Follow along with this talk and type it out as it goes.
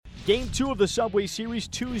Game 2 of the Subway Series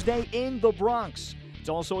Tuesday in the Bronx. It's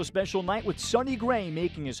also a special night with Sonny Gray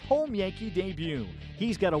making his home Yankee debut.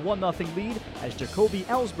 He's got a 1-0 lead as Jacoby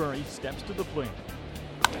Ellsbury steps to the plate.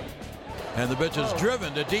 And the pitch is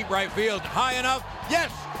driven to deep right field. High enough.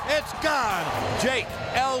 Yes, it's gone. Jake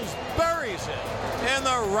Ellsbury's it in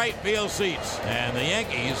the right field seats. And the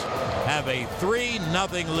Yankees have a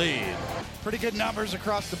 3-0 lead. Pretty good numbers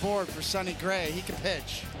across the board for Sonny Gray. He can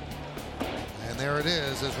pitch. And there it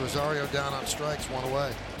is as Rosario down on strikes, one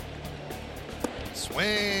away.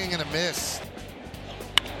 Swing and a miss.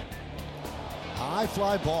 High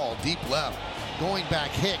fly ball, deep left. Going back,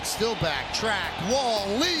 Hicks, still back, track, wall,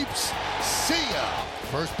 leaps. See ya.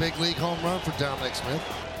 First big league home run for Dominic Smith.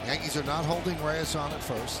 Yankees are not holding Reyes on at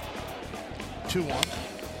first. 2-1.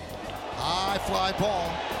 High fly ball.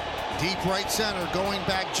 Deep right center, going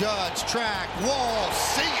back, Judge, track, wall,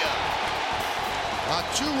 see ya. A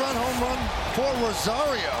 2-run home run for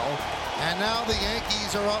Rosario. And now the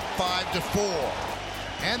Yankees are up 5-4.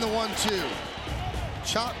 And the 1-2.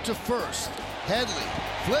 Chop to first. Headley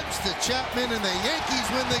flips to Chapman, and the Yankees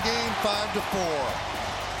win the game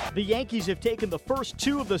 5-4. The Yankees have taken the first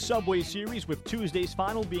 2 of the Subway Series, with Tuesday's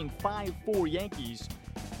final being 5-4 Yankees.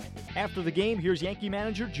 After the game, here's Yankee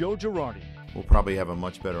manager Joe Girardi. We'll probably have a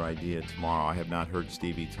much better idea tomorrow. I have not heard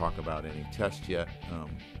Stevie talk about any test yet.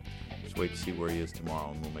 Just wait to see where he is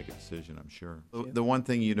tomorrow, and we'll make a decision, I'm sure. The one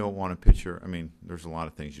thing you don't want a pitcher, I mean, there's a lot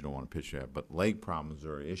of things you don't want a pitcher to have, but leg problems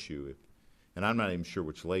are an issue. And I'm not even sure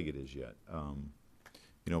which leg it is yet.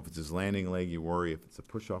 If it's his landing leg, you worry. If it's a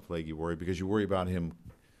push-off leg, you worry, because you worry about him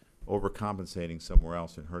overcompensating somewhere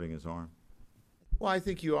else and hurting his arm. Well, I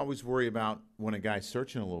think you always worry about when a guy's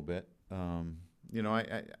searching a little bit.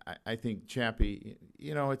 I think Chappie,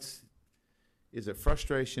 is it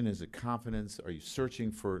frustration? Is it confidence? Are you searching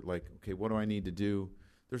for, okay, what do I need to do?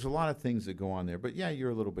 There's a lot of things that go on there. But, yeah,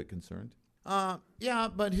 you're a little bit concerned. Yeah,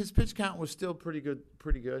 but his pitch count was still pretty good.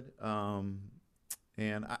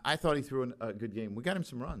 And I thought he threw a good game. We got him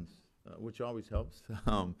some runs, which always helps.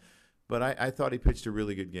 But I thought he pitched a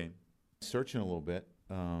really good game. Searching a little bit.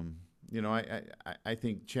 I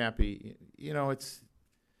think Chappie,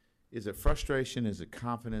 is it frustration? Is it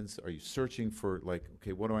confidence? Are you searching for,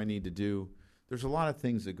 okay, what do I need to do? There's a lot of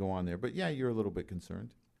things that go on there. But, yeah, you're a little bit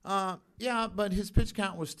concerned. Yeah, but his pitch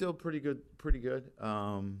count was still pretty good.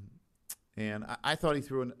 And I thought he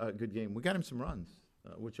threw a good game. We got him some runs,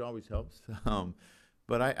 which always helps.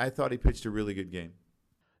 But I thought he pitched a really good game.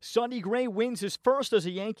 Sonny Gray wins his first as a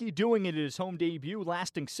Yankee, doing it in his home debut,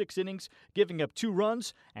 lasting 6 innings, giving up 2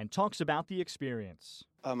 runs, and talks about the experience.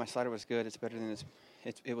 My slider was good. It's better than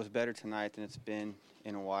it was better tonight than it's been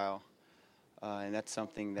in a while, and that's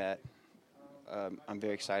something that I'm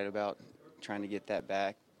very excited about, trying to get that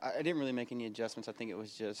back. I didn't really make any adjustments. I think it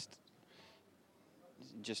was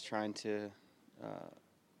just trying to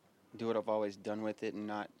do what I've always done with it, and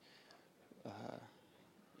not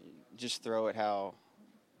just throw it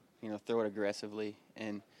throw it aggressively,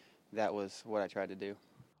 and that was what I tried to do.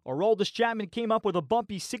 Aroldis Chapman came up with a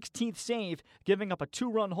bumpy 16th save, giving up a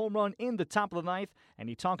 2-run home run in the top of the 9th, and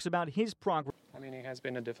he talks about his progress. I mean, it has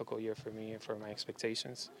been a difficult year for me and for my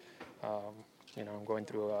expectations. I'm going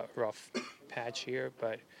through a rough patch here,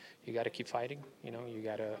 but you got to keep fighting. You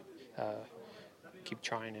got to keep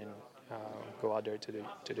trying and go out there to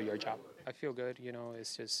do your job. I feel good.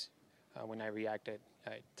 It's just when I reacted,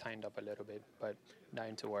 I tightened up a little bit, but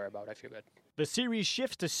nothing to worry about. I feel good. The series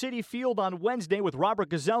shifts to Citi Field on Wednesday with Robert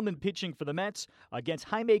Gsellman pitching for the Mets against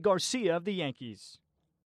Jaime Garcia of the Yankees.